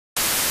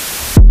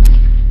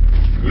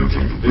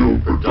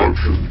Streebo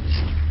Productions.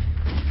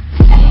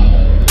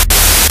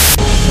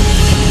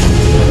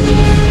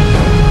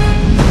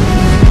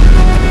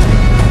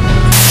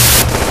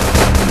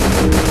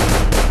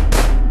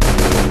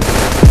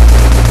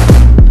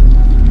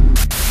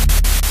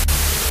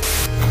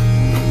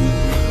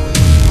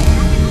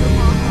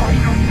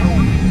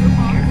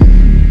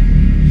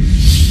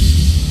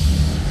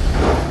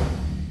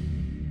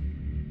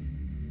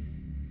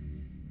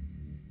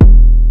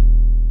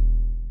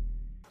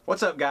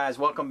 What's up, guys?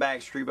 Welcome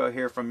back. Streebo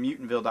here from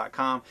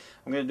Mutantville.com.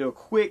 I'm going to do a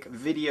quick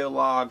video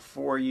log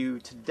for you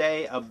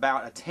today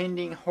about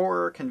attending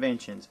horror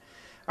conventions.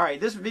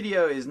 Alright, this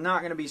video is not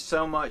going to be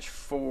so much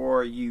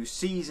for you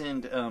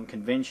seasoned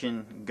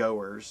convention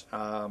goers.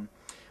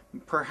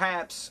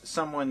 Perhaps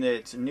someone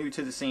that's new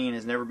to the scene,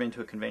 has never been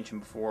to a convention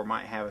before,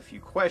 might have a few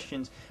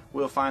questions.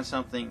 We'll find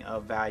something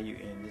of value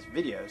in this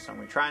video. So I'm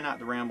going to try not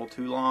to ramble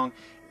too long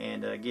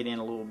and get in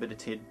a little bit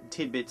of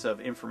tidbits of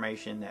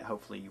information that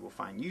hopefully you will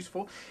find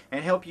useful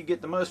and help you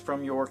get the most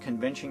from your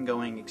convention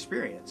going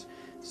experience.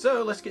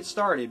 So let's get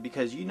started,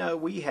 because you know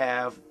we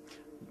have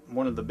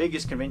one of the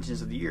biggest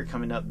conventions of the year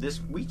coming up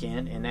this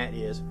weekend, and that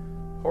is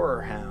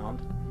Horrorhound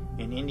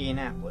in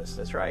Indianapolis.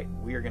 That's right.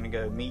 We are going to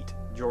go meet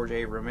George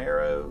A.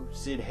 Romero,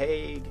 Sid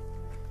Haig,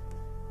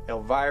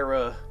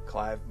 Elvira,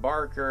 Clive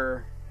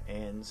Barker,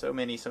 and so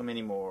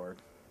many more.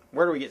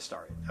 Where do we get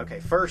started? Okay,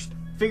 first,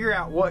 figure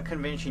out what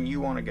convention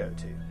you want to go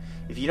to.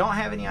 If you don't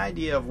have any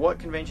idea of what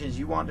conventions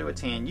you want to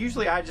attend,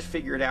 usually I just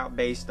figure it out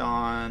based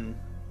on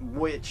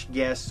which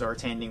guests are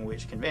attending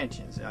which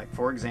conventions. Like,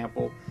 for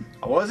example,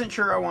 I wasn't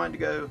sure I wanted to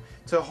go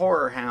to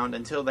Horrorhound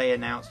until they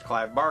announced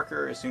Clive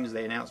Barker. As soon as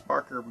they announced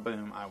Barker,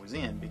 boom, I was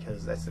in,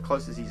 because that's the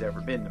closest he's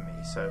ever been to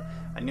me. So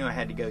I knew I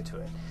had to go to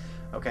it.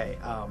 Okay,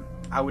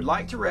 I would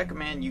like to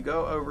recommend you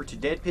go over to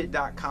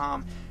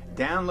deadpit.com,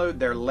 download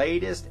their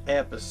latest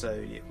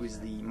episode. It was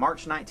the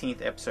March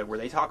 19th episode where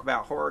they talk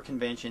about horror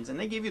conventions, and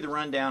they give you the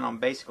rundown on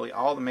basically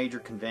all the major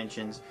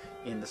conventions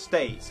in the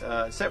States,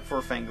 except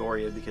for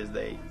Fangoria, because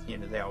they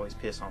always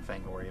piss on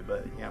Fangoria,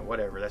 but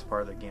whatever, that's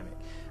part of their gimmick.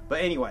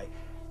 But anyway,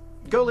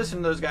 go listen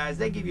to those guys.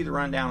 They give you the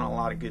rundown on a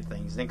lot of good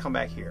things. Then come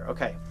back here.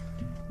 Okay,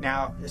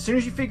 now as soon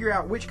as you figure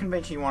out which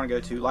convention you want to go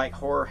to, like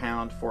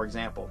Horrorhound for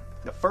example,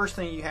 the first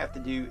thing you have to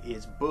do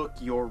is book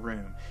your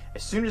room.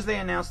 As soon as they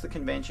announce the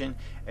convention,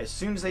 as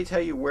soon as they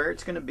tell you where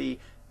it's going to be,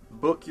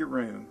 book your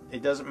room.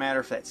 It doesn't matter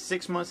if that's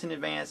 6 months in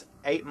advance,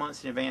 8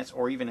 months in advance,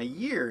 or even a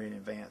year in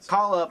advance.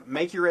 Call up,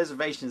 make your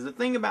reservations. The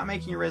thing about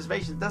making your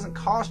reservations, doesn't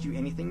cost you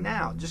anything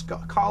now. Just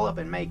call up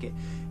and make it.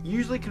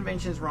 Usually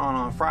conventions run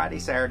on Friday,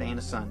 Saturday, and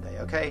a Sunday,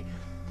 okay?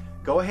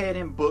 Go ahead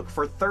and book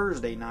for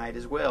Thursday night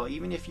as well,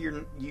 even if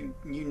you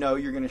know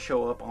you're going to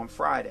show up on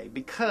Friday,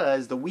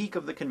 because the week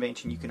of the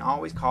convention you can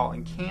always call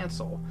and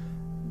cancel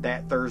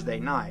that Thursday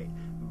night.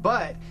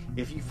 But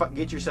if you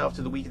get yourself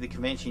to the week of the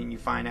convention and you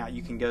find out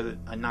you can go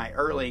a night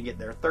early and get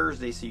there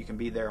Thursday so you can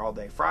be there all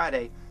day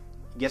Friday,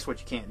 guess what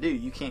you can't do?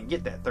 You can't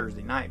get that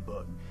Thursday night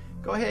booked.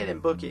 Go ahead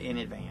and book it in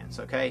advance,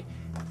 okay?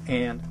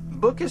 And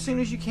book as soon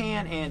as you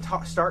can, and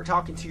start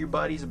talking to your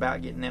buddies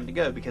about getting them to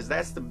go, because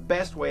that's the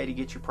best way to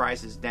get your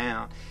prices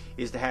down,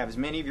 is to have as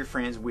many of your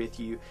friends with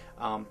you,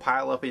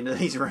 pile up into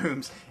these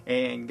rooms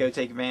and go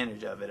take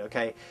advantage of it,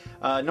 okay?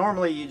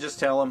 Normally you just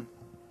tell them,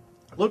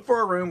 look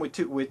for a room with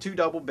two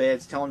double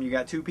beds. Tell them you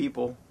got two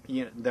people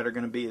that are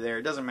going to be there.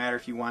 It doesn't matter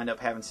if you wind up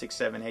having 6,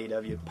 7, 8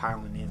 of you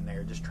piling in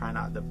there. Just try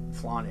not to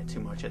flaunt it too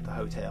much at the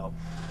hotel,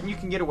 and you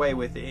can get away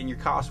with it, and your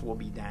costs will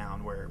be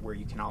down where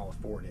you can all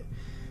afford it.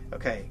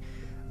 Okay.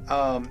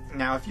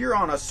 Now, if you're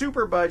on a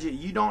super budget,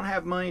 you don't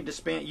have money to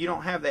spend. You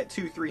don't have that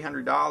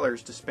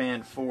 $200-300 to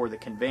spend for the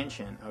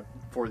convention,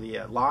 for the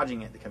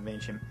lodging at the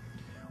convention.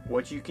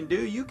 What you can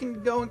do, you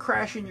can go and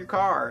crash in your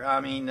car. I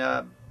mean,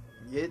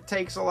 it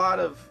takes a lot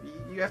of,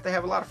 you have to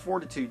have a lot of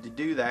fortitude to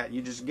do that.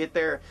 You just get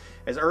there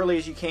as early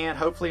as you can,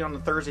 hopefully on the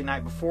Thursday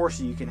night before,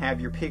 so you can have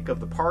your pick of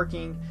the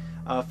parking.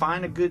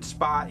 Find a good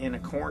spot in a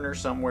corner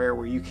somewhere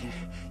where you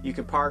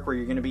can park, where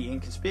you're going to be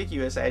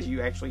inconspicuous as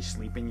you actually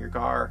sleep in your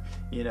car,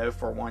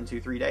 for 1,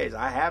 2, 3 days.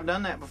 I have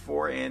done that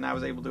before, and I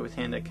was able to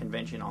attend a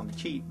convention on the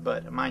cheap.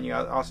 But mind you,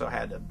 I also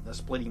had a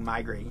splitting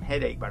migraine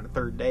headache by the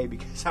 3rd day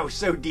because I was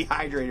so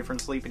dehydrated from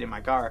sleeping in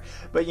my car.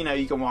 But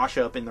you can wash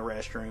up in the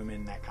restroom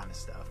and that kind of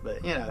stuff.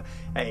 But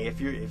hey,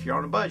 if you're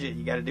on a budget,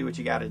 you got to do what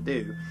you got to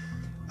do.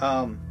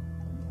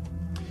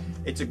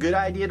 It's a good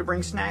idea to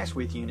bring snacks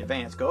with you in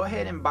advance. Go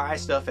ahead and buy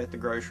stuff at the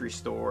grocery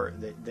store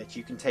that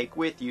you can take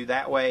with you.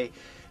 That way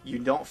you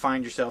don't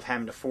find yourself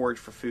having to forage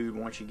for food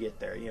once you get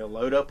there.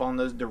 Load up on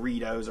those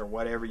Doritos or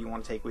whatever you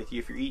want to take with you.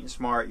 If you're eating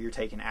smart, you're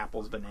taking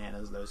apples,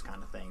 bananas, those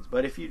kind of things.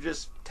 But if you're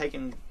just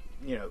taking,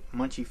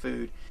 munchy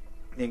food,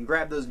 then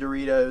grab those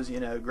Doritos,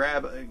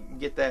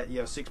 get that,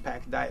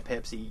 6-pack of Diet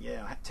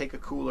Pepsi, take a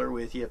cooler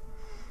with you.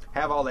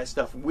 Have all that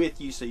stuff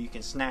with you so you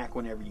can snack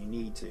whenever you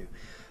need to.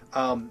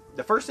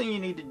 The first thing you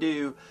need to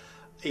do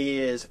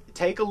is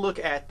take a look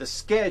at the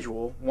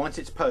schedule once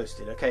it's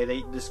posted. Okay,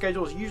 the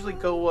schedules usually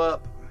go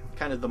up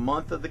kind of the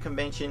month of the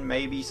convention,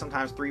 maybe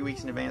sometimes 3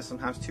 weeks in advance,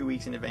 sometimes 2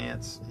 weeks in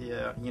advance,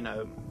 yeah, you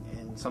know,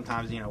 and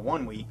sometimes, you know,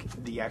 1 week,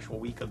 the actual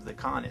week of the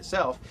con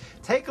itself.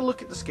 Take a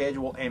look at the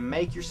schedule and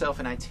make yourself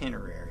an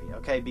itinerary,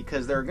 okay?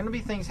 Because there are going to be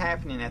things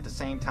happening at the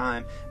same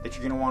time that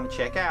you're going to want to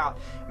check out.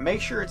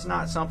 Make sure it's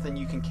not something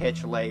you can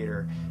catch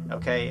later,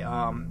 okay?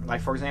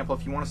 Like, for example,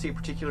 if you want to see a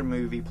particular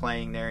movie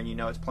playing there and you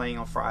know it's playing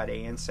on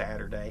Friday and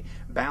Saturday,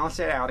 balance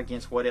it out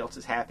against what else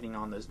is happening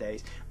on those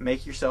days.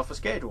 Make yourself a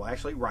schedule.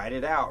 Actually write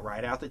it out.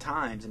 Write out the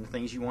times and the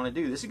things you want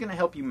to do. This is going to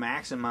help you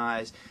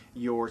maximize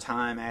your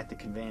time at the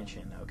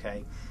convention,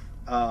 okay?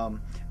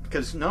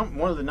 Because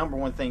one of the number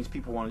one things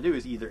people want to do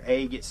is either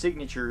A, get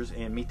signatures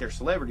and meet their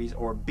celebrities,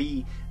 or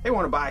B, they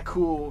want to buy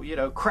cool, you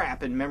know,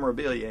 crap and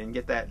memorabilia and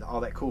get that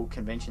all that cool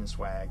convention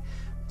swag.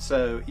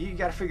 So you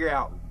got to figure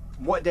out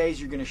what days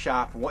you're going to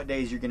shop, what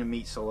days you're going to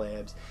meet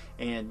celebs,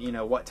 and you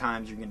know what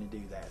times you're going to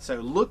do that. So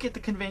look at the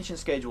convention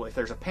schedule. If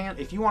there's a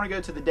if you want to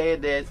go to the Day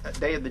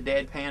of the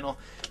Dead panel,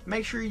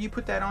 make sure you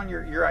put that on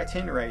your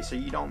itinerary so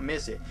you don't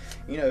miss it.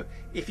 You know,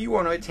 if you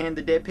want to attend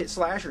the Dead Pit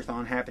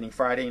Slasher-thon happening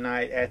Friday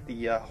night at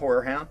the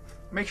Horrorhound,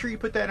 make sure you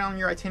put that on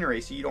your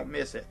itinerary so you don't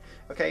miss it.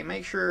 Okay,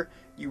 make sure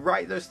you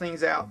write those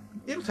things out.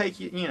 It'll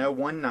take you, you know,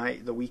 one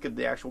night the week of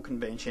the actual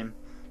convention,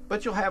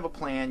 but you'll have a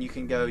plan. You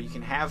can go, you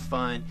can have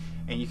fun,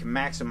 and you can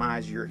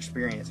maximize your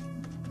experience.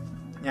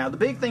 Now, the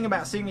big thing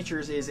about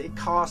signatures is it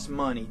costs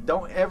money.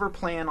 Don't ever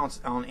plan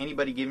on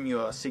anybody giving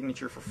you a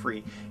signature for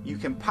free. You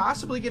can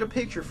possibly get a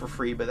picture for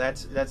free, but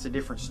that's a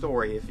different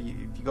story. If you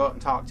go up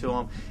and talk to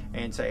them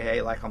and say,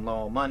 hey, like, I'm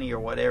low on money or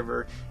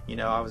whatever, you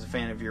know, I was a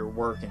fan of your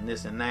work and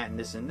this and that and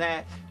this and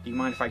that, do you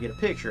mind if I get a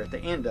picture at the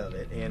end of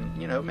it?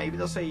 And, you know, maybe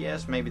they'll say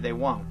yes, maybe they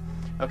won't.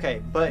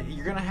 Okay, but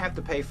you're going to have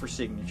to pay for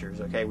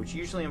signatures, okay, which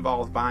usually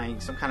involves buying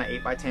some kind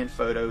of 8x10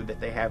 photo that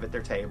they have at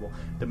their table.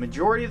 The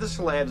majority of the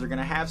celebs are going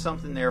to have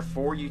something there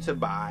for you to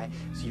buy,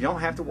 so you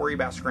don't have to worry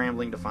about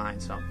scrambling to find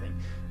something,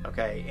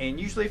 okay? And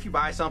usually if you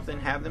buy something,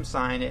 have them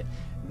sign it,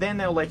 then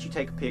they'll let you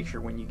take a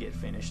picture when you get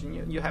finished, and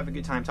you'll have a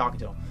good time talking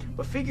to them.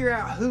 But figure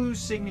out whose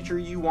signature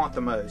you want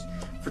the most.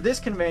 For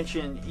this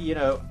convention, you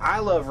know, I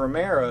love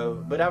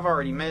Romero, but I've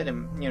already met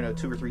him, you know,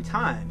 2 or 3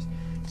 times,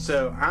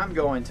 so I'm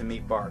going to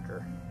meet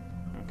Barker.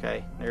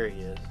 Okay, there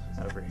he is,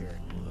 over here,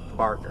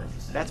 Barker.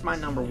 That's my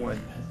number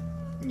one,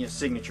 you know,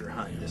 signature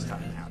hunt this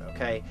time out,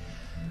 okay?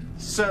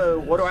 So,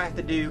 what do I have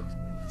to do?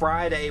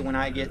 Friday, when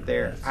I get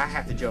there, I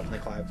have to jump in the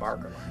Clive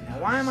Barker line. Now,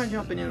 why am I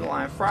jumping in the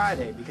line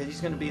Friday? Because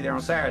he's going to be there on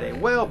Saturday.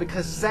 Well,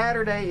 because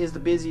Saturday is the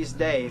busiest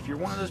day. If you're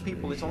one of those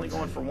people that's only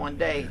going for one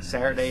day,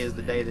 Saturday is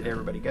the day that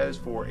everybody goes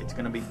for. It's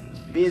going to be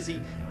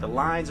busy. The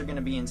lines are going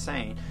to be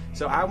insane.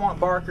 So I want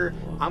Barker.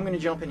 I'm going to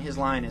jump in his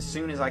line as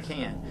soon as I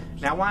can.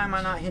 Now, why am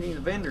I not hitting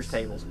the vendors'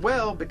 tables?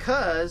 Well,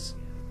 because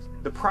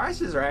the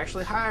prices are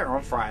actually higher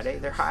on Friday.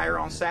 They're higher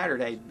on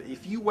Saturday.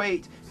 If you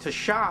wait to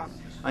shop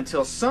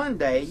until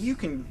Sunday, you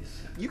can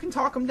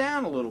talk them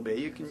down a little bit.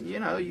 You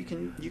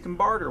can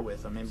barter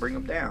with them and bring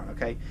them down.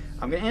 Okay,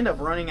 I'm going to end up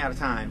running out of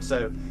time.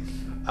 So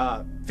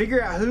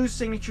figure out whose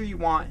signature you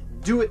want.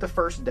 Do it the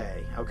first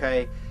day.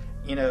 Okay,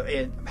 you know,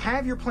 and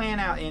have your plan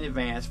out in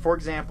advance. For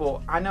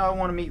example, I know I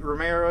want to meet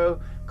Romero,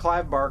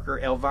 Clive Barker,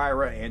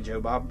 Elvira, and Joe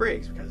Bob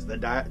Briggs, because the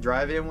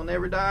drive-in will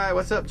never die.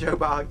 What's up, Joe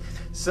Bob?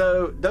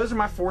 So those are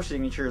my 4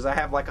 signatures. I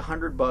have like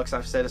 $100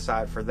 I've set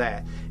aside for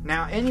that.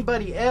 Now,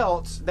 anybody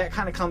else, that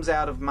kind of comes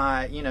out of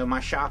my, you know,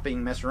 my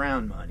shopping mess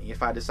around money.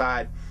 If I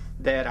decide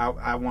that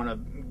I want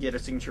to get a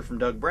signature from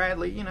Doug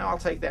Bradley, you know, I'll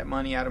take that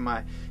money out of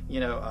my, you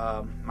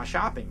know, my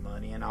shopping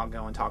money, and I'll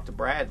go and talk to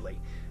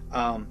Bradley.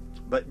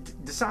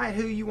 But decide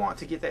who you want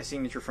to get that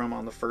signature from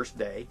on the first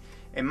day.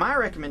 And my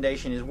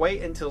recommendation is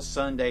wait until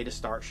Sunday to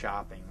start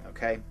shopping,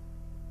 okay?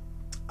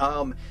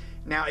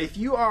 Now, if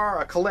you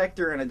are a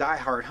collector and a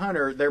diehard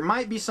hunter, there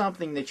might be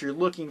something that you're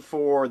looking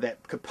for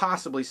that could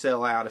possibly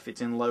sell out if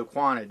it's in low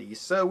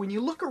quantities. So when you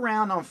look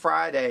around on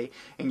Friday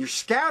and you're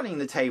scouting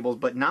the tables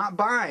but not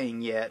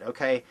buying yet,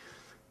 okay,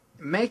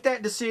 make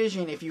that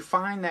decision. If you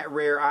find that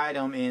rare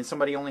item and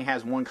somebody only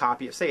has 1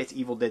 copy of, say it's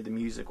Evil Dead the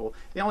Musical,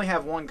 they only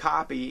have 1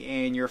 copy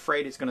and you're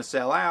afraid it's going to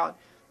sell out,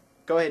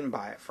 go ahead and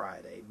buy it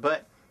Friday.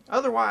 But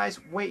otherwise,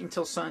 wait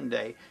until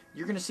Sunday.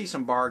 You're going to see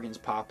some bargains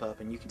pop up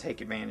and you can take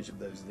advantage of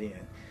those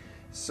then.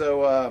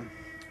 So,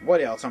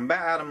 what else? I'm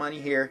about out of money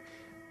here.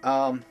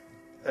 About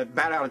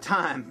out of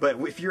time. But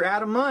if you're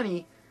out of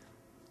money,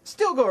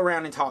 still go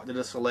around and talk to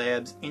the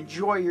celebs.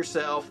 Enjoy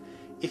yourself.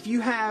 If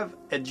you have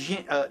a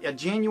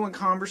genuine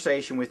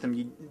conversation with them,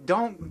 you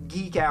don't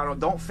geek out,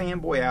 don't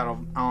fanboy out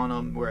on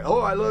them where,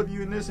 oh, I love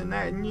you and this and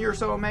that and you're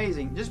so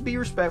amazing. Just be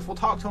respectful.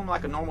 Talk to them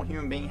like a normal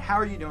human being. How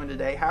are you doing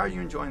today? How are you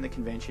enjoying the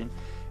convention?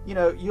 You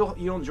know, you'll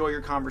enjoy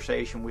your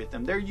conversation with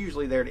them. They're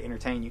usually there to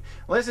entertain you.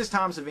 Unless it's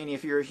Tom Savini.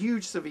 If you're a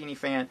huge Savini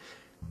fan,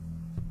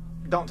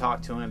 don't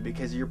talk to him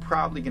because you're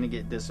probably going to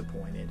get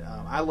disappointed.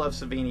 I love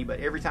Savini, but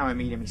every time I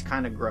meet him, he's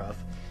kind of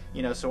gruff.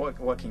 You know, so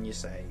what can you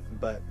say?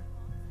 But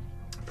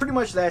pretty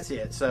much that's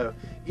it. So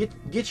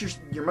get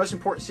your most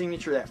important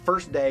signature that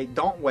first day.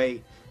 Don't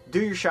wait. do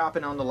your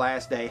shopping on the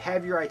last day,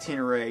 have your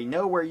itinerary,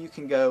 know where you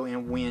can go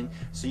and when,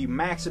 so you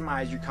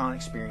maximize your con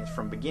experience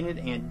from beginning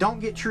to end. Don't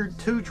get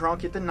too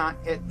drunk at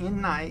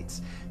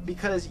nights,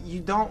 because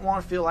you don't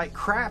want to feel like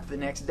crap the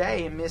next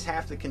day and miss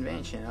half the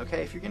convention.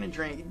 Okay, if you're going to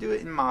drink, do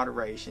it in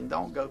moderation.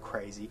 Don't go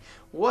crazy.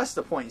 What's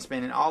the point in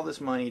spending all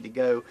this money to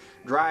go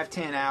drive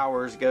 10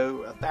 hours,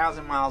 go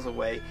 1,000 miles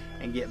away,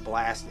 and get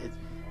blasted?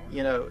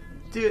 You know,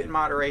 do it in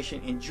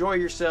moderation. Enjoy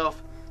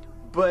yourself,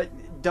 but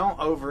don't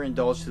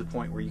overindulge to the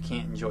point where you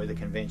can't enjoy the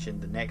convention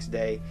the next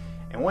day.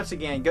 And once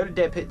again, go to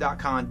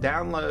deadpit.com,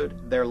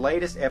 download their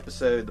latest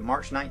episode, the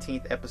March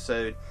 19th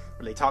episode,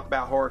 where they talk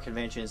about horror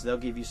conventions. They'll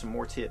give you some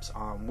more tips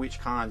on which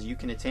cons you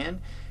can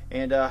attend.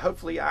 And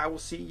hopefully I will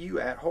see you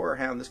at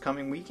Horrorhound this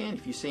coming weekend.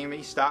 If you see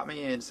me, stop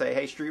me and say,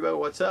 "Hey, Streebo,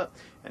 what's up?"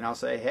 And I'll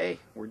say, "Hey,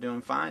 we're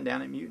doing fine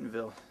down at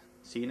Mutantville."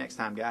 See you next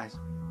time, guys.